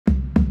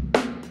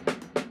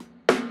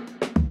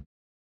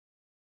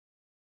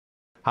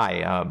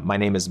Hi, my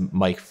name is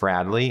Mike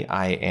Fradley.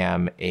 I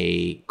am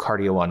a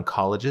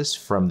cardio-oncologist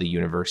from the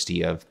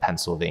University of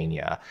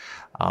Pennsylvania.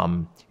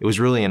 It was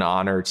really an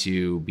honor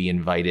to be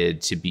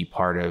invited to be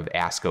part of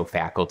ASCO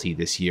faculty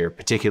this year,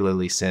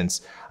 particularly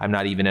since I'm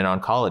not even an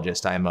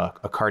oncologist. I'm a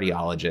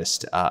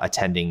cardiologist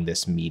attending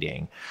this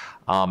meeting.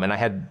 And I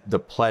had the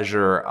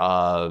pleasure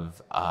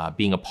of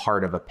being a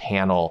part of a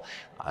panel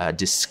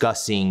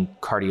discussing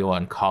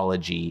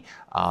cardio-oncology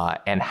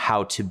and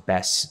how to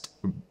best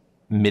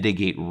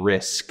mitigate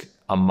risk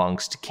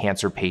amongst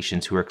cancer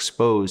patients who are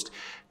exposed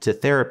to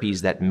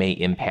therapies that may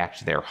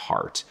impact their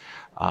heart.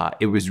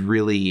 It was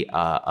really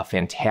a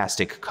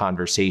fantastic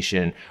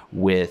conversation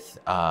with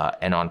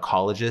an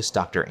oncologist,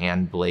 Dr.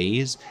 Ann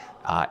Blaze,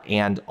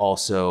 and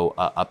also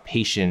a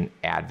patient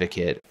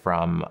advocate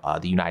from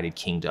the United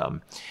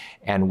Kingdom.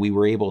 And we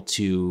were able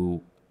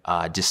to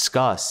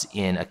discuss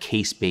in a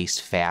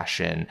case-based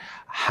fashion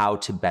how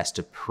to best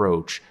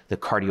approach the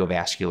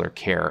cardiovascular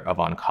care of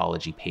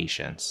oncology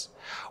patients.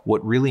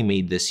 What really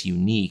made this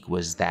unique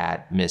was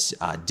that Ms.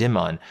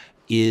 Dimon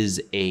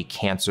is a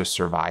cancer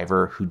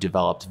survivor who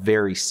developed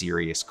very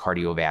serious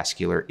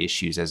cardiovascular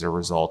issues as a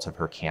result of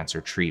her cancer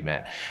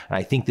treatment. And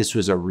I think this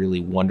was a really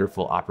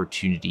wonderful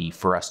opportunity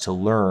for us to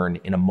learn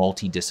in a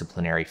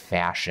multidisciplinary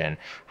fashion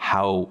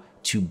how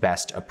to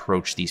best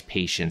approach these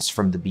patients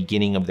from the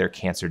beginning of their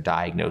cancer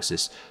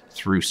diagnosis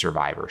through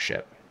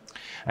survivorship.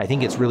 I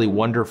think it's really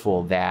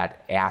wonderful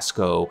that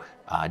ASCO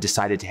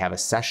decided to have a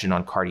session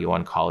on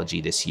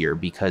cardio-oncology this year,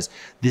 because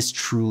this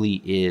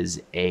truly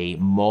is a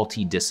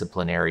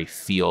multidisciplinary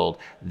field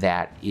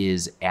that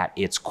is at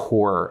its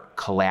core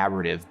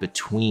collaborative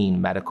between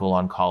medical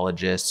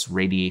oncologists,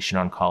 radiation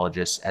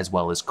oncologists, as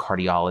well as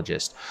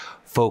cardiologists,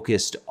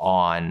 focused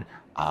on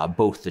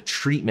both the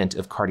treatment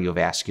of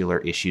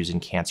cardiovascular issues in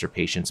cancer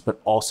patients, but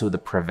also the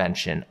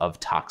prevention of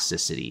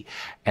toxicity.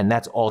 And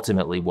that's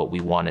ultimately what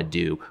we want to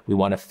do. We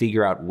want to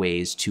figure out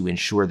ways to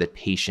ensure that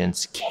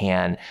patients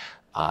can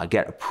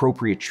get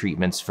appropriate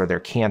treatments for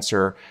their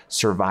cancer,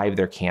 survive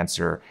their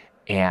cancer,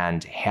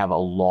 and have a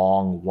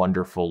long,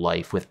 wonderful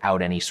life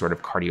without any sort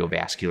of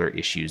cardiovascular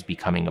issues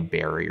becoming a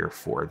barrier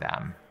for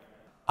them.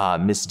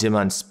 Ms.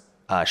 Dimon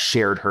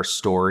shared her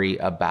story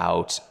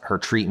about her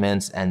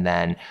treatments and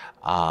then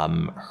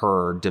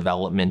her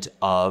development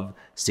of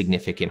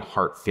significant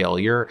heart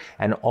failure,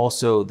 and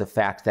also the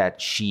fact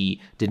that she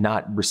did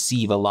not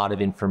receive a lot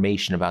of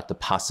information about the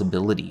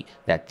possibility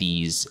that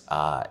these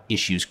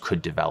issues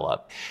could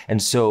develop.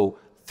 And so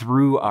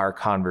through our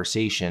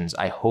conversations,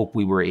 I hope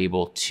we were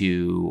able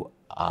to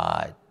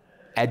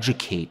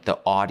educate the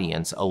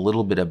audience a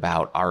little bit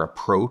about our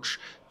approach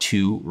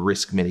to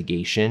risk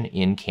mitigation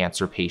in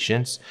cancer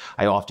patients.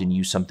 I often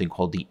use something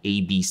called the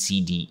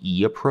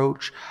ABCDE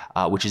approach,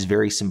 which is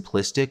very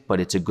simplistic, but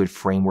it's a good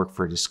framework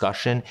for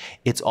discussion.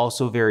 It's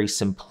also very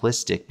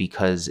simplistic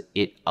because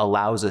it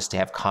allows us to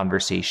have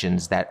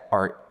conversations that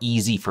are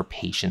easy for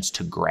patients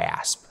to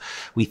grasp.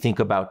 We think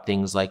about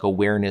things like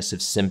awareness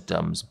of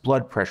symptoms,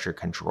 blood pressure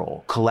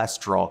control,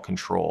 cholesterol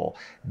control,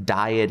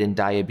 diet and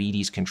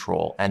diabetes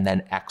control, and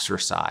then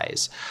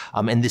exercise.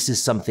 And this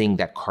is something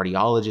that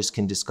cardiologists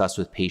can discuss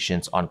with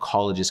patients,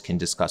 oncologists can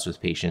discuss with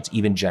patients,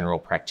 even general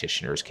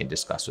practitioners can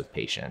discuss with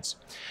patients.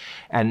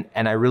 And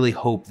I really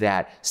hope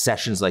that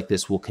sessions like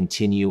this will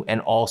continue,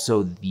 and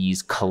also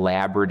these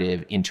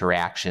collaborative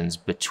interactions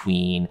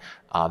between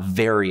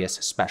various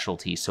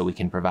specialties, so we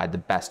can provide the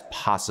best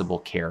possible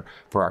care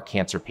for our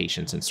cancer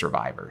patients and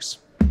survivors.